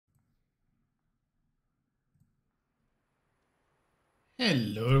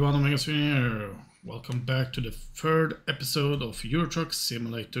Hello everyone, Omegaofsweden here. Welcome back to the third episode of Euro Truck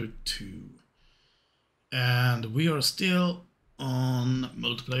Simulator 2. And we are still on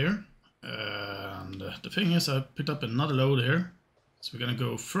multiplayer. And the thing is, I picked up another load here. So we're gonna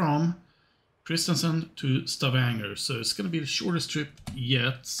go from Kristiansand to Stavanger. So it's gonna be the shortest trip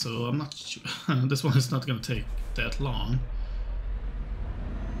yet, so I'm not sure. This one is not gonna take that long.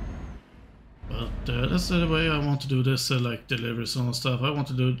 But that's the way I want to do this, like deliveries and stuff. I want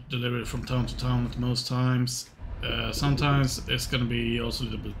to do delivery from town to town at most times. Sometimes it's gonna be also a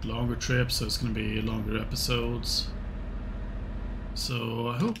little bit longer trips, so it's gonna be longer episodes. So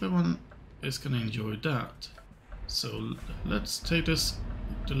I hope everyone is gonna enjoy that. So let's take this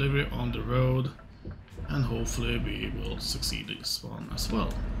delivery on the road, and hopefully we will succeed this one as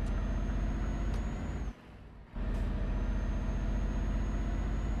well.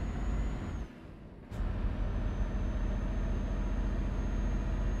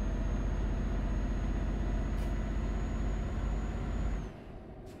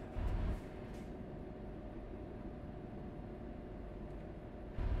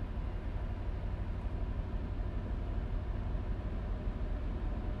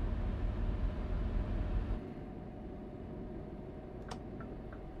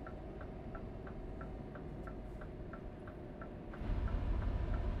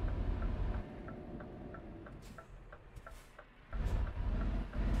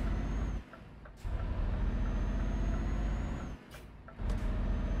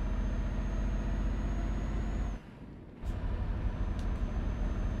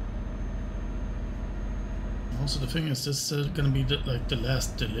 Also, the thing is, this is gonna be the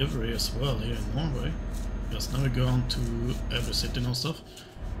last delivery as well here in Norway. Because now we go on to every city and stuff.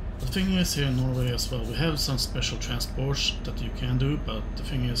 The thing is, here in Norway as well, we have some special transports that you can do, but the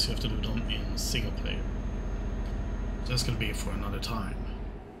thing is, you have to do them in single player. So that's gonna be for another time.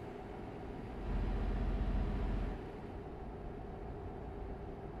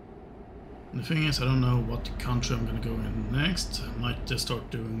 And the thing is, I don't know what country I'm gonna go in next. I might just start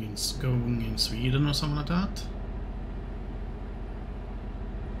going in Sweden or something like that.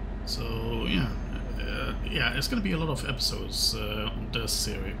 So yeah, it's gonna be a lot of episodes on this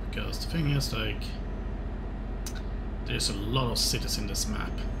series, because the thing is, like, there's a lot of cities in this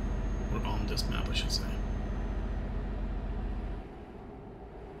map, or on this map I should say.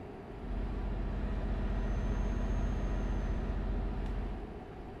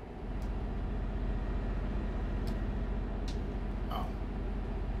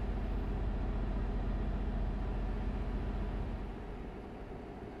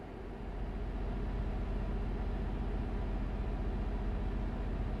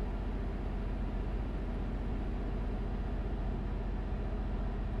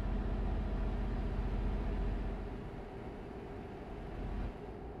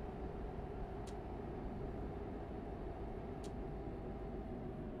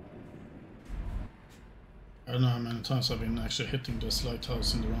 I don't know how many times I've been actually hitting this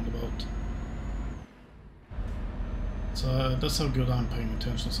lighthouse in the roundabout. So that's how good I'm paying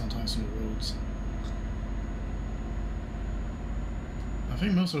attention sometimes on the roads. I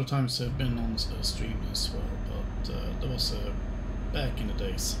think most of the times they've been on the stream as well, but that was back in the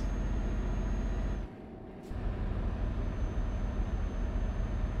days.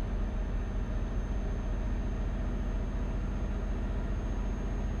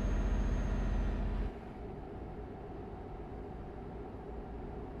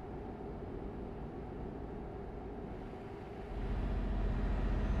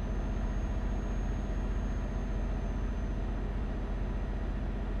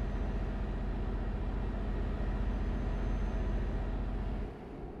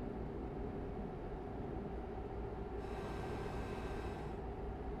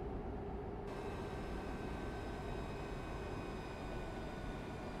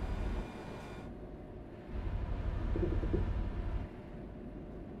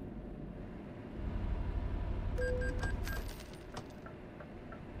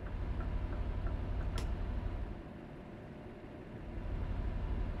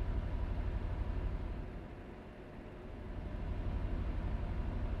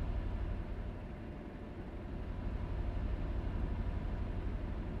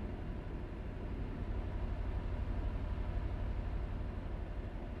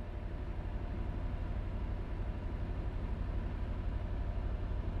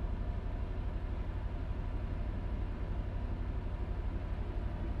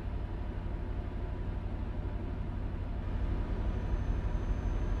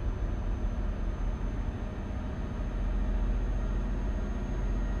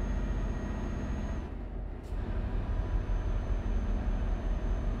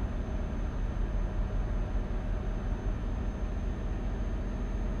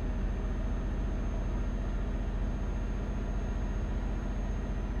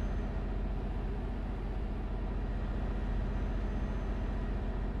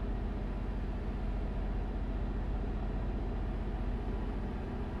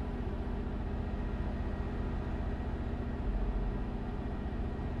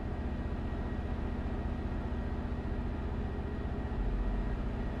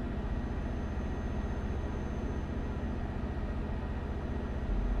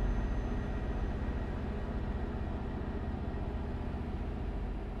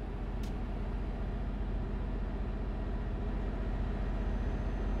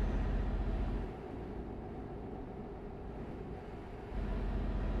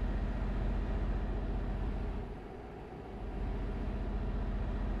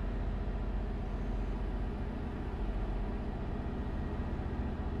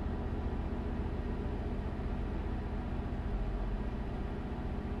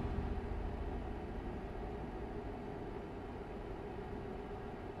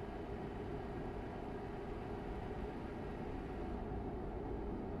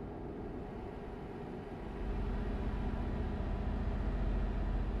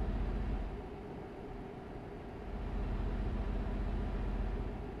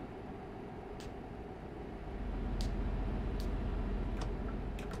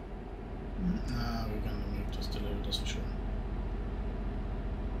 that's for sure.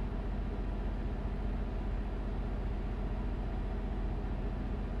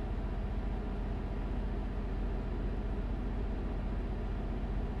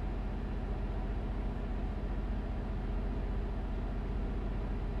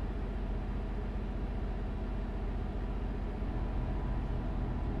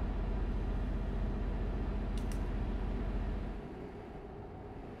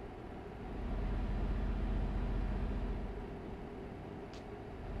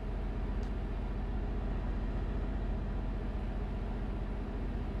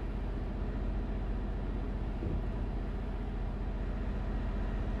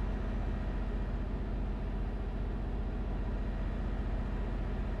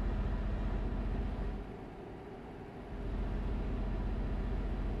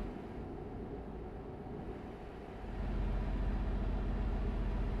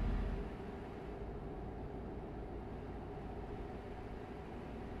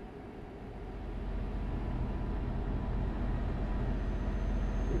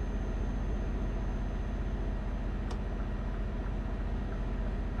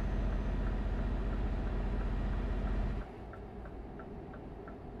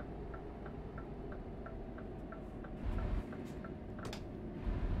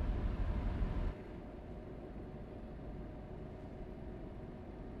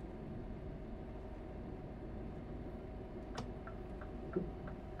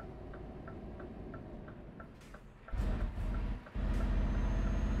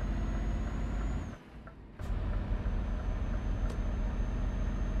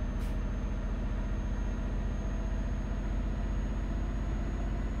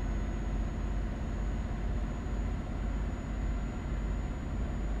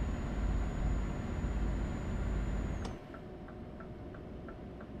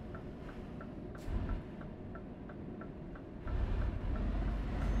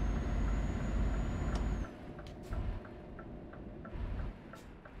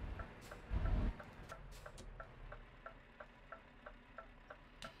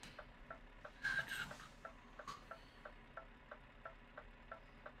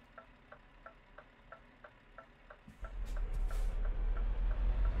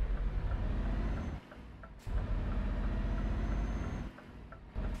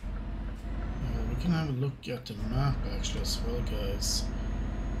 We can have a look at the map actually as well, guys.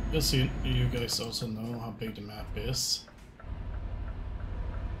 Just so you guys also know how big the map is.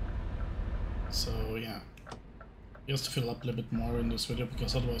 So yeah, just to fill up a little bit more in this video,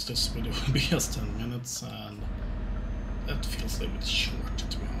 because otherwise this video will be just 10 minutes and that feels a little bit short,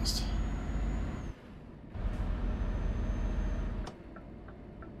 to be honest.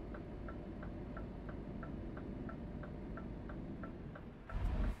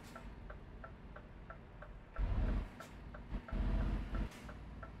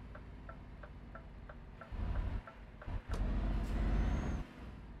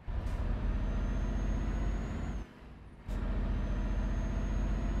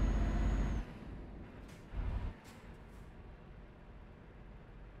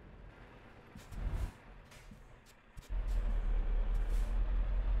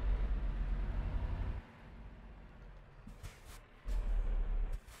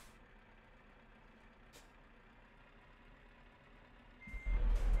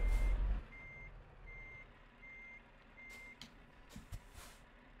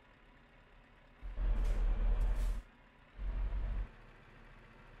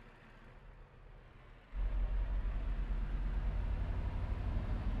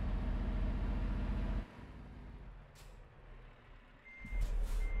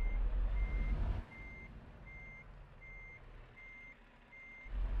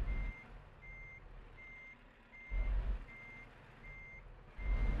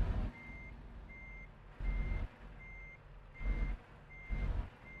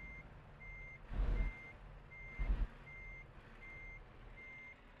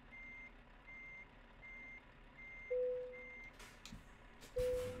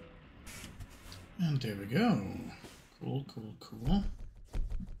 And there we go. Cool, cool, cool.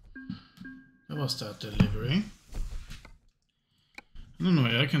 That was that delivery. I don't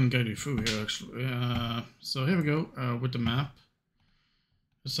know, I can guide you through here actually. So here we go with the map.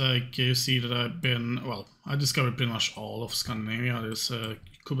 It's like you see that I've been, well, I discovered pretty much all of Scandinavia. There's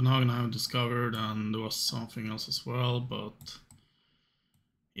Copenhagen I haven't discovered, and there was something else as well, but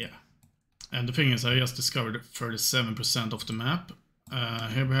yeah. And the thing is, I just discovered 37% of the map.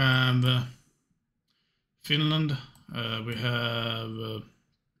 Here we have Finland, we have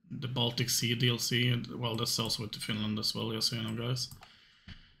the Baltic Sea DLC, and well, that's also with Finland as well, yes, you know, guys.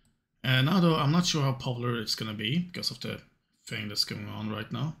 Now though, I'm not sure how popular it's gonna be because of the thing that's going on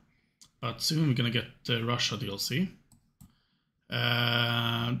right now. But soon we're gonna get the Russia DLC.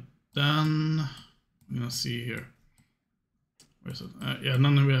 Then I'm gonna see here. Where is it? Yeah,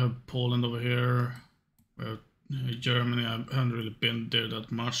 then we have Poland over here. We have Germany. I haven't really been there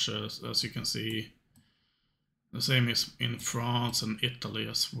that much, as you can see. The same is in France and Italy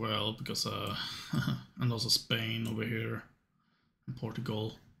as well, because and also Spain over here, and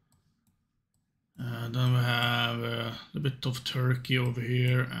Portugal. Then we have a bit of Turkey over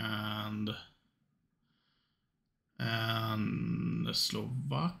here, and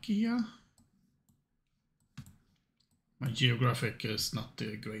Slovakia. My geographic is not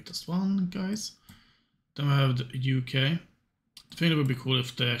the greatest one, guys. Then we have the UK. I think it would be cool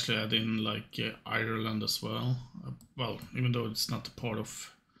if they actually add in like Ireland as well. Well, even though it's not a part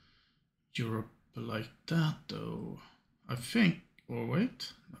of Europe like that, though. I think. Oh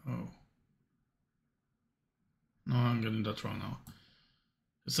wait, no. No, I'm getting that wrong now.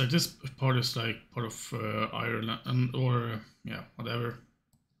 It's like this part is like part of Ireland, or yeah, whatever.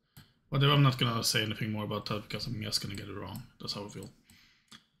 Whatever. I'm not gonna say anything more about that because I'm just gonna get it wrong. That's how I feel.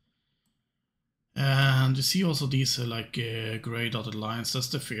 And you see also these like gray dotted lines. That's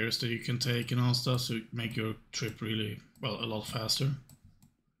the fares that you can take and all stuff to make your trip really, well, a lot faster.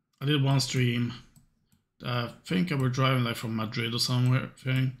 I did one stream. I think I were driving like from Madrid or somewhere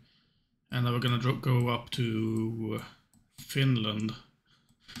thing, and I were gonna go up to Finland.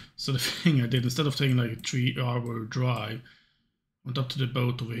 So the thing I did, instead of taking like a 3-hour drive, went up to the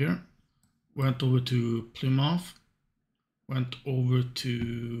boat over here, went over to Plymouth, went over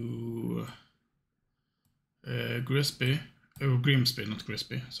to Grimsby, not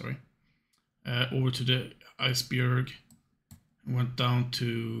Grimsby, sorry. Over to the iceberg, went down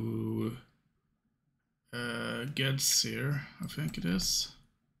to Gedser, I think it is.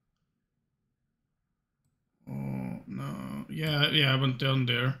 Oh no, yeah, I went down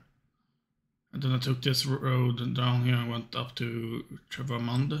there, and then I took this road down here and went up to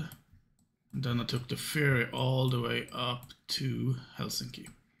Travemünde, and then I took the ferry all the way up to Helsinki.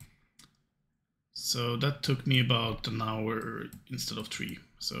 So that took me about an hour instead of 3.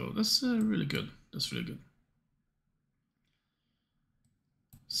 So that's really good. That's really good.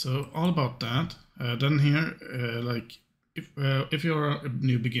 So all about that. Then here, like if you're a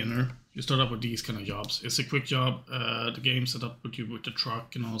new beginner, you start up with these kind of jobs. It's a quick job. The game set up with you with the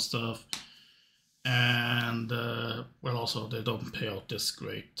truck and all stuff. And well, also they don't pay out this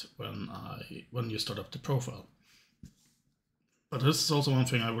great when you start up the profile. But this is also one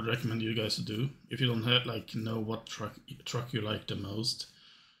thing I would recommend you guys to do if you don't have, like, know what truck you like the most.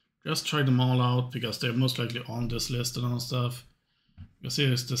 Just try them all out because they're most likely on this list and all stuff. You see,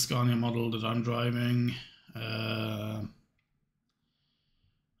 it's the Scania model that I'm driving,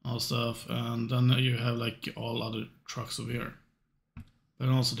 all stuff, and then you have like all other trucks over here. But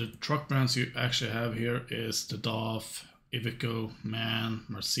also the truck brands you actually have here is the DAF, Iveco, MAN,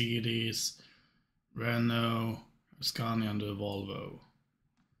 Mercedes, Renault, Scania, and the Volvo.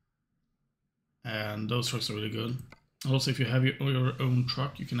 And those trucks are really good. Also, if you have your own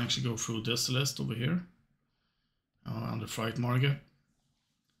truck, you can actually go through this list over here on the freight market.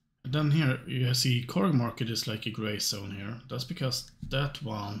 And then here you see cargo market is like a gray zone here. That's because that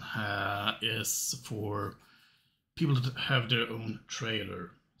one is for people that have their own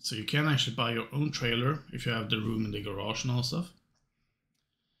trailer. So you can actually buy your own trailer if you have the room in the garage and all stuff.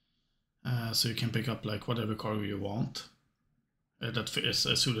 So you can pick up like whatever cargo you want that is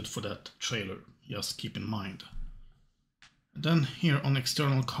suited for that trailer. Just keep in mind. And then here on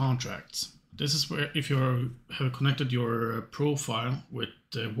external contracts, this is where if you have connected your profile with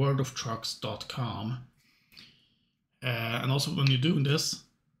worldoftrucks.com, and also when you're doing this,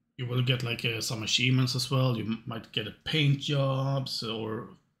 you will get like some achievements as well. You might get a paint jobs or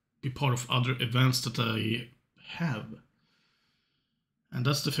be part of other events that I have. And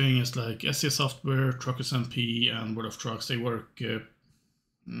that's the thing, is like SC Software, Truckers MP, and World of Trucks, they work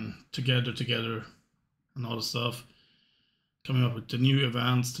together and all the stuff, coming up with the new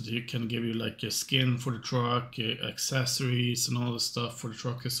events that you can give you like a skin for the truck, accessories and all the stuff for the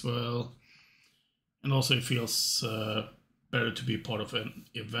truck as well. And also it feels better to be part of an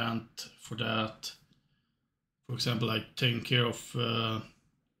event for that. For example, like taking care of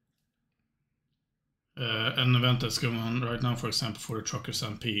an event that's going on right now, for example, for the Truckers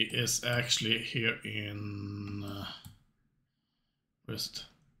MP, is actually here in where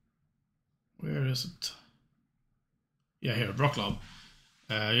is it? Yeah, here, Brocklab.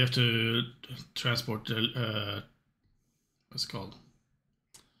 You have to transport the what's it called?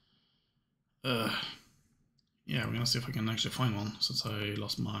 Yeah, yeah, we're gonna see if I can actually find one since I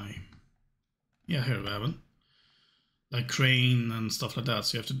lost my. Yeah, here we have it. Like crane and stuff like that.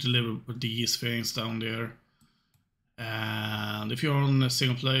 So you have to deliver with these things down there. And if you're on a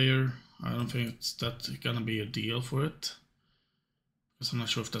single player, I don't think it's that gonna be a deal for it. Because I'm not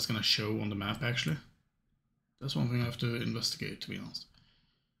sure if that's gonna show on the map actually. That's one thing I have to investigate, to be honest.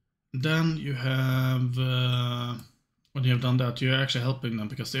 Then you have, when you have done that, you're actually helping them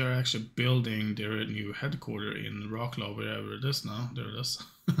because they are actually building their new headquarters in Rocklaw, wherever it is now. There it is.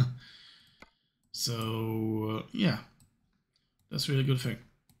 So, yeah, that's a really good thing.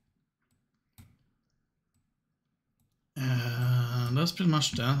 And that's pretty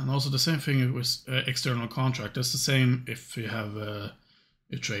much that. And also the same thing with external contract. That's the same if you have a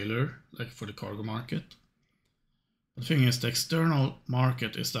trailer, like for the cargo market. The thing is, the external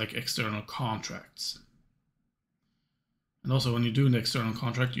market is like external contracts. And also when you do the external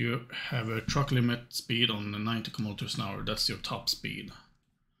contract, you have a truck limit speed on 90 kilometers an hour. That's your top speed.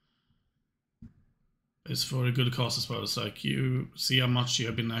 It's for a good cause as well. It's like you see how much you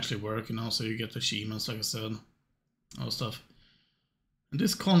have been actually working, also you get achievements, like I said, all stuff. And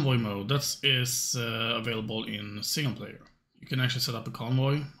this convoy mode, that is available in single player. You can actually set up a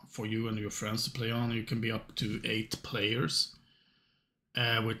convoy for you and your friends to play on. You can be up to 8 players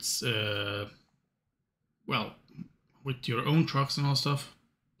with, well, with your own trucks and all stuff,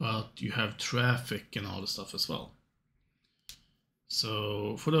 but you have traffic and all the stuff as well.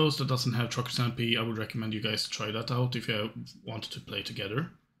 So for those that doesn't have Truckers MP, I would recommend you guys try that out if you wanted to play together.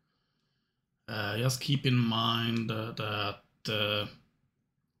 Just keep in mind that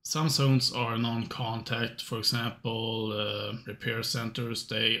some zones are non-contact. For example, repair centers,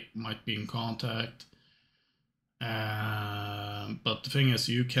 they might be in contact. But the thing is,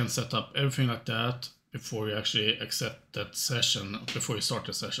 you can set up everything like that before you actually accept that session, before you start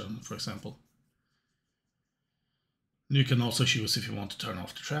the session, for example. You can also choose if you want to turn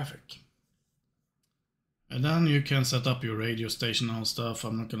off the traffic. And then you can set up your radio station and stuff.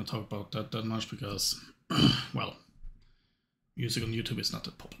 I'm not going to talk about that much because, well, music on YouTube is not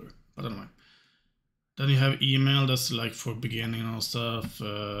that popular. But anyway. Then you have email, that's like for beginning and stuff.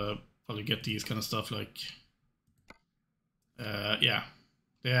 Well, you get these kind of stuff like, yeah.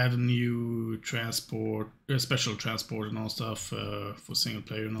 They add a new transport, special transport and all stuff for single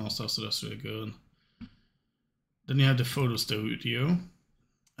player and all stuff, so that's really good. Then you have the photo studio,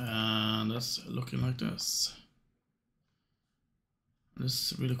 and that's looking like this.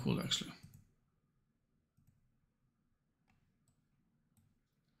 This is really cool, actually.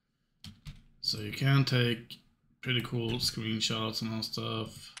 So you can take pretty cool screenshots and all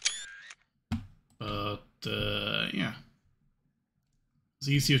stuff, but yeah. It's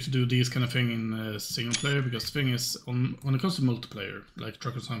easier to do these kind of thing in single player because the thing is, when it comes to multiplayer, like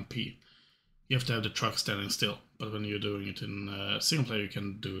Truckers MP, you have to have the truck standing still. But when you're doing it in single player, you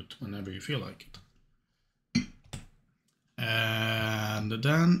can do it whenever you feel like it. And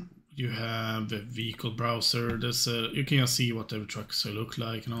then you have the vehicle browser. This you can see what every trucks look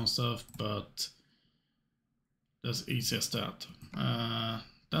like and all stuff, but that's easy as that.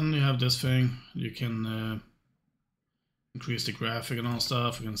 Then you have this thing. You can increase the graphic and all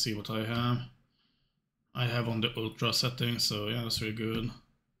stuff. You can see what I have. I have on the ultra setting, so yeah, that's really good.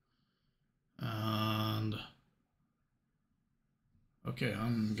 And okay,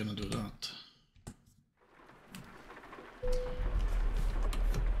 I'm gonna do that.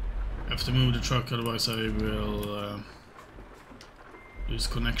 I have to move the truck, otherwise I will lose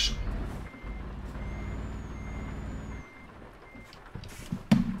connection.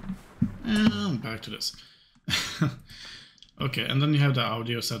 And back to this. Okay, and then you have the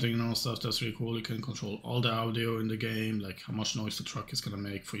audio setting and all stuff. That's really cool. You can control all the audio in the game, like how much noise the truck is gonna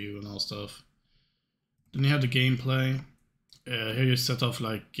make for you and all stuff. Then you have the gameplay. Here you set off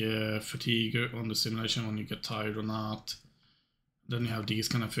like fatigue on the simulation when you get tired or not. Then you have these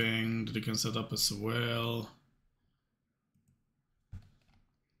kind of things that you can set up as well.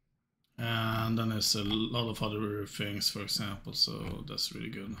 And then there's a lot of other things, for example, so that's really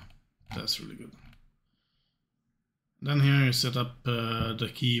good. That's really good. Then here you set up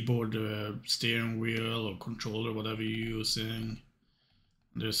the keyboard, steering wheel or controller, whatever you're using.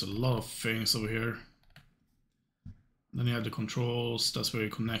 There's a lot of things over here. Then you have the controls, that's where you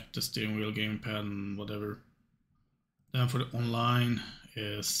connect the steering wheel, gamepad and whatever. Then for the online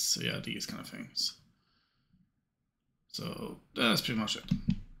is, yeah, these kind of things. So that's pretty much it.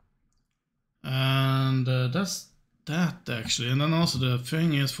 And that's that actually. And then also the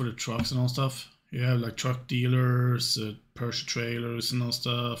thing is for the trucks and all stuff, you have like truck dealers, Persia trailers and all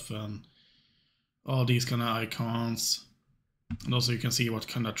stuff, and all these kind of icons. And also you can see what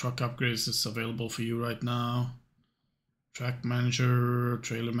kind of truck upgrades is available for you right now. track manager,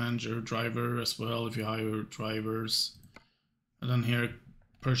 trailer manager, driver as well if you hire drivers. And then here,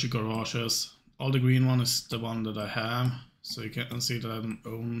 purchase garages. All the green one is the one that I have. So you can see that I don't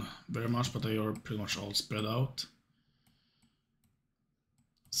own very much, but they are pretty much all spread out.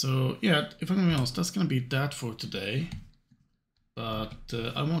 So yeah, if I'm gonna be honest, that's gonna be that for today. But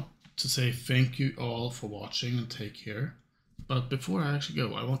I want to say thank you all for watching and take care. But before I actually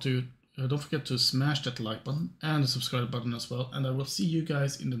go, I want to don't forget to smash that like button and the subscribe button as well. And I will see you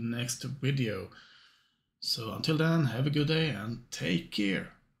guys in the next video. So until then, have a good day and take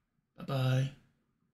care. Bye bye.